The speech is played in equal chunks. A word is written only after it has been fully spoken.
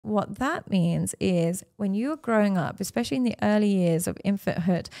what that means is when you were growing up, especially in the early years of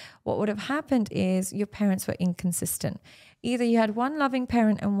infanthood, what would have happened is your parents were inconsistent. Either you had one loving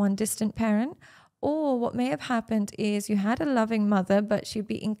parent and one distant parent, or what may have happened is you had a loving mother, but she'd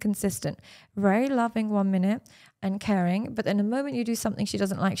be inconsistent, very loving one minute and caring. But then the moment you do something she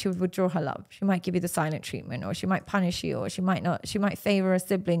doesn't like, she would withdraw her love. She might give you the silent treatment, or she might punish you, or she might not. She might favor a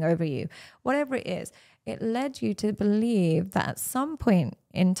sibling over you, whatever it is. It led you to believe that at some point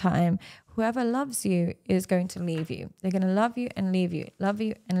in time, whoever loves you is going to leave you. They're going to love you and leave you, love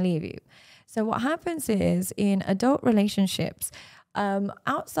you and leave you. So what happens is in adult relationships,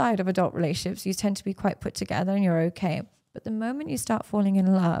 outside of adult relationships, you tend to be quite put together and you're okay. But the moment you start falling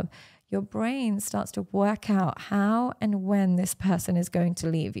in love, your brain starts to work out how and when this person is going to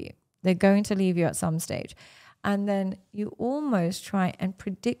leave you. They're going to leave you at some stage. And then you almost try and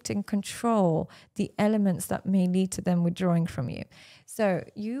predict and control the elements that may lead to them withdrawing from you. So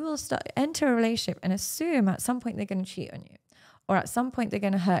you will enter a relationship and assume at some point they're going to cheat on you, or at some point they're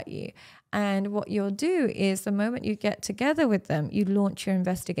going to hurt you. And what you'll do is the moment you get together with them, you launch your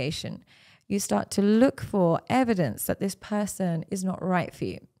investigation. You start to look for evidence that this person is not right for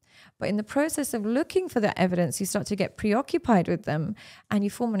you. But in the process of looking for that evidence, you start to get preoccupied with them and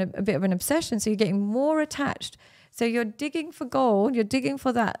you form a bit of an obsession. So you're getting more attached. So you're digging for gold, you're digging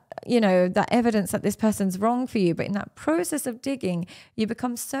for that, that evidence that this person's wrong for you. But in that process of digging, you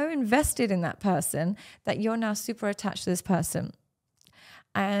become so invested in that person that you're now super attached to this person.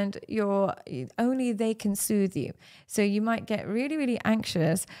 And only they can soothe you. So you might get really, really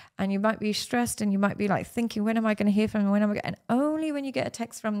anxious and you might be stressed and you might be like thinking, when am I going to hear from them? And only when you get a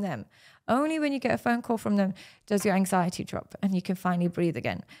text from them, only when you get a phone call from them, does your anxiety drop and you can finally breathe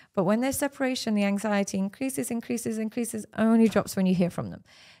again. But when there's separation, the anxiety increases, only drops when you hear from them.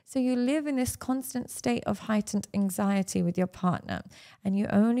 So you live in this constant state of heightened anxiety with your partner, and you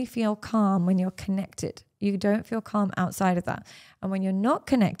only feel calm when you're connected. You don't feel calm outside of that. And when you're not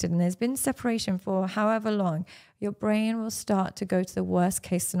connected and there's been separation for however long, your brain will start to go to the worst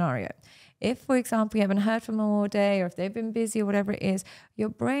case scenario. If, for example, you haven't heard from them all day, or if they've been busy or whatever it is, your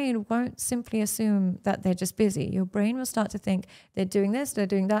brain won't simply assume that they're just busy. Your brain will start to think they're doing this, they're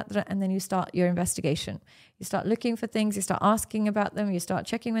doing that, and then you start your investigation. You start looking for things, you start asking about them, you start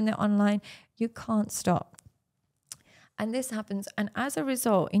checking when they're online. You can't stop. And this happens. And as a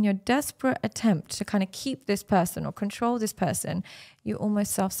result, in your desperate attempt to kind of keep this person or control this person, you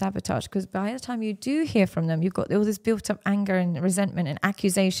almost self-sabotage, because by the time you do hear from them, you've got all this built up anger and resentment and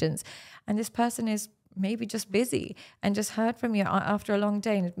accusations. And this person is maybe just busy and just heard from you after a long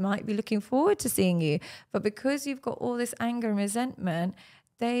day and might be looking forward to seeing you. But because you've got all this anger and resentment,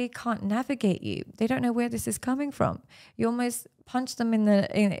 they can't navigate you. They don't know where this is coming from. You almost punch them in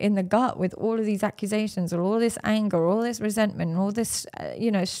the gut with all of these accusations or all this anger, or all this resentment, and all this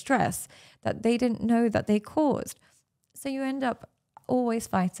stress that they didn't know that they caused. So you end up always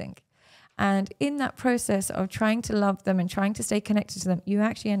fighting. And in that process of trying to love them and trying to stay connected to them, you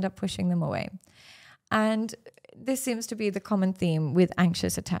actually end up pushing them away. And this seems to be the common theme with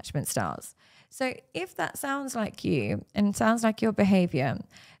anxious attachment styles. So if that sounds like you and sounds like your behavior,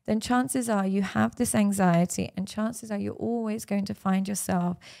 then chances are you have this anxiety, and chances are you're always going to find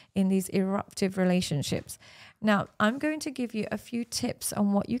yourself in these eruptive relationships. Now, I'm going to give you a few tips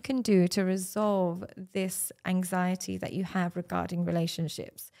on what you can do to resolve this anxiety that you have regarding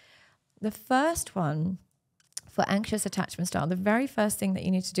relationships. The first one for anxious attachment style, the very first thing that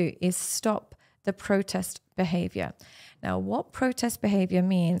you need to do is stop the protest behavior. Now, what protest behavior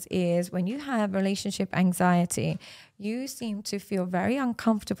means is when you have relationship anxiety, you seem to feel very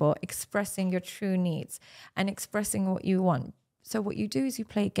uncomfortable expressing your true needs and expressing what you want. So what you do is you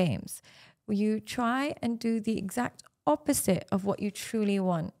play games. You try and do the exact opposite of what you truly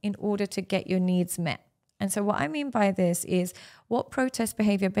want in order to get your needs met. And so what I mean by this is, what protest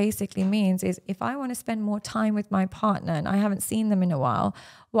behavior basically means is, if I want to spend more time with my partner and I haven't seen them in a while,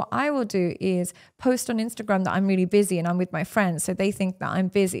 what I will do is post on Instagram that I'm really busy and I'm with my friends, so they think that I'm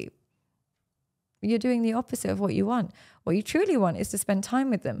busy. You're doing the opposite of what you want. What you truly want is to spend time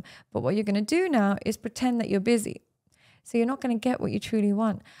with them. But what you're going to do now is pretend that you're busy. So you're not going to get what you truly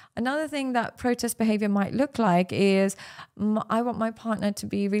want. Another thing that protest behavior might look like is, I want my partner to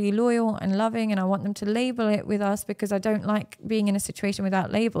be really loyal and loving, and I want them to label it with us because I don't like being in a situation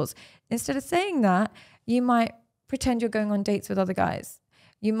without labels. Instead of saying that, you might pretend you're going on dates with other guys.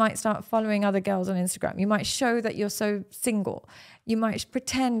 You might start following other girls on Instagram. You might show that you're so single. You might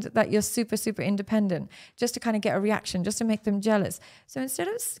pretend that you're super, super independent just to kind of get a reaction, just to make them jealous. So instead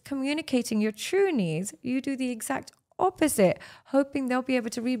of communicating your true needs, you do the exact opposite, hoping they'll be able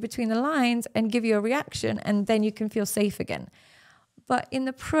to read between the lines and give you a reaction, and then you can feel safe again. But in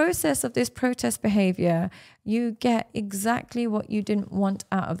the process of this protest behavior, you get exactly what you didn't want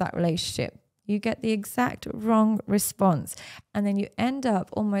out of that relationship. You get the exact wrong response. And then you end up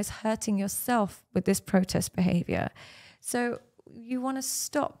almost hurting yourself with this protest behavior. So you want to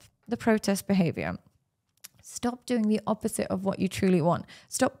stop the protest behavior. Stop doing the opposite of what you truly want.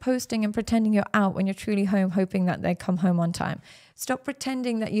 Stop posting and pretending you're out when you're truly home, hoping that they come home on time. Stop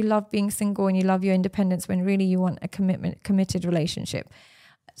pretending that you love being single and you love your independence when really you want a committed relationship.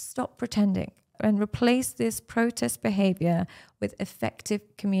 Stop pretending and replace this protest behavior with effective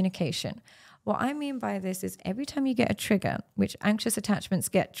communication. What I mean by this is every time you get a trigger, which anxious attachments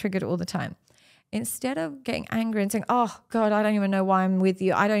get triggered all the time, instead of getting angry and saying, oh God, I don't even know why I'm with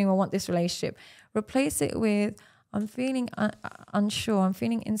you, I don't even want this relationship, replace it with, I'm feeling unsure, I'm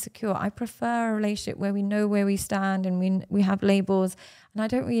feeling insecure. I prefer a relationship where we know where we stand and we have labels. And I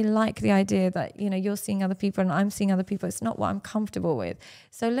don't really like the idea that, you're seeing other people and I'm seeing other people. It's not what I'm comfortable with.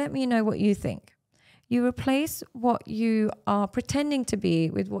 So let me know what you think. You replace what you are pretending to be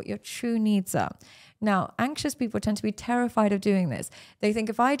with what your true needs are. Now, anxious people tend to be terrified of doing this. They think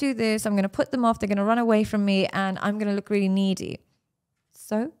if I do this, I'm going to put them off, they're going to run away from me, and I'm going to look really needy.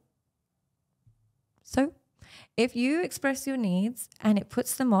 So, if you express your needs and it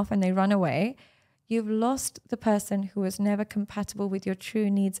puts them off and they run away, you've lost the person who was never compatible with your true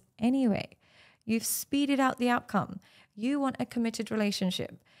needs anyway. You've speeded out the outcome. You want a committed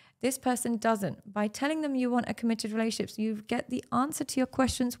relationship. This person doesn't. By telling them you want a committed relationship, you get the answer to your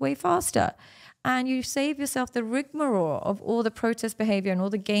questions way faster. And you save yourself the rigmarole of all the protest behavior and all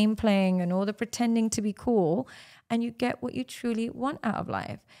the game playing and all the pretending to be cool. And you get what you truly want out of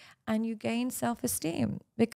life. And you gain self-esteem.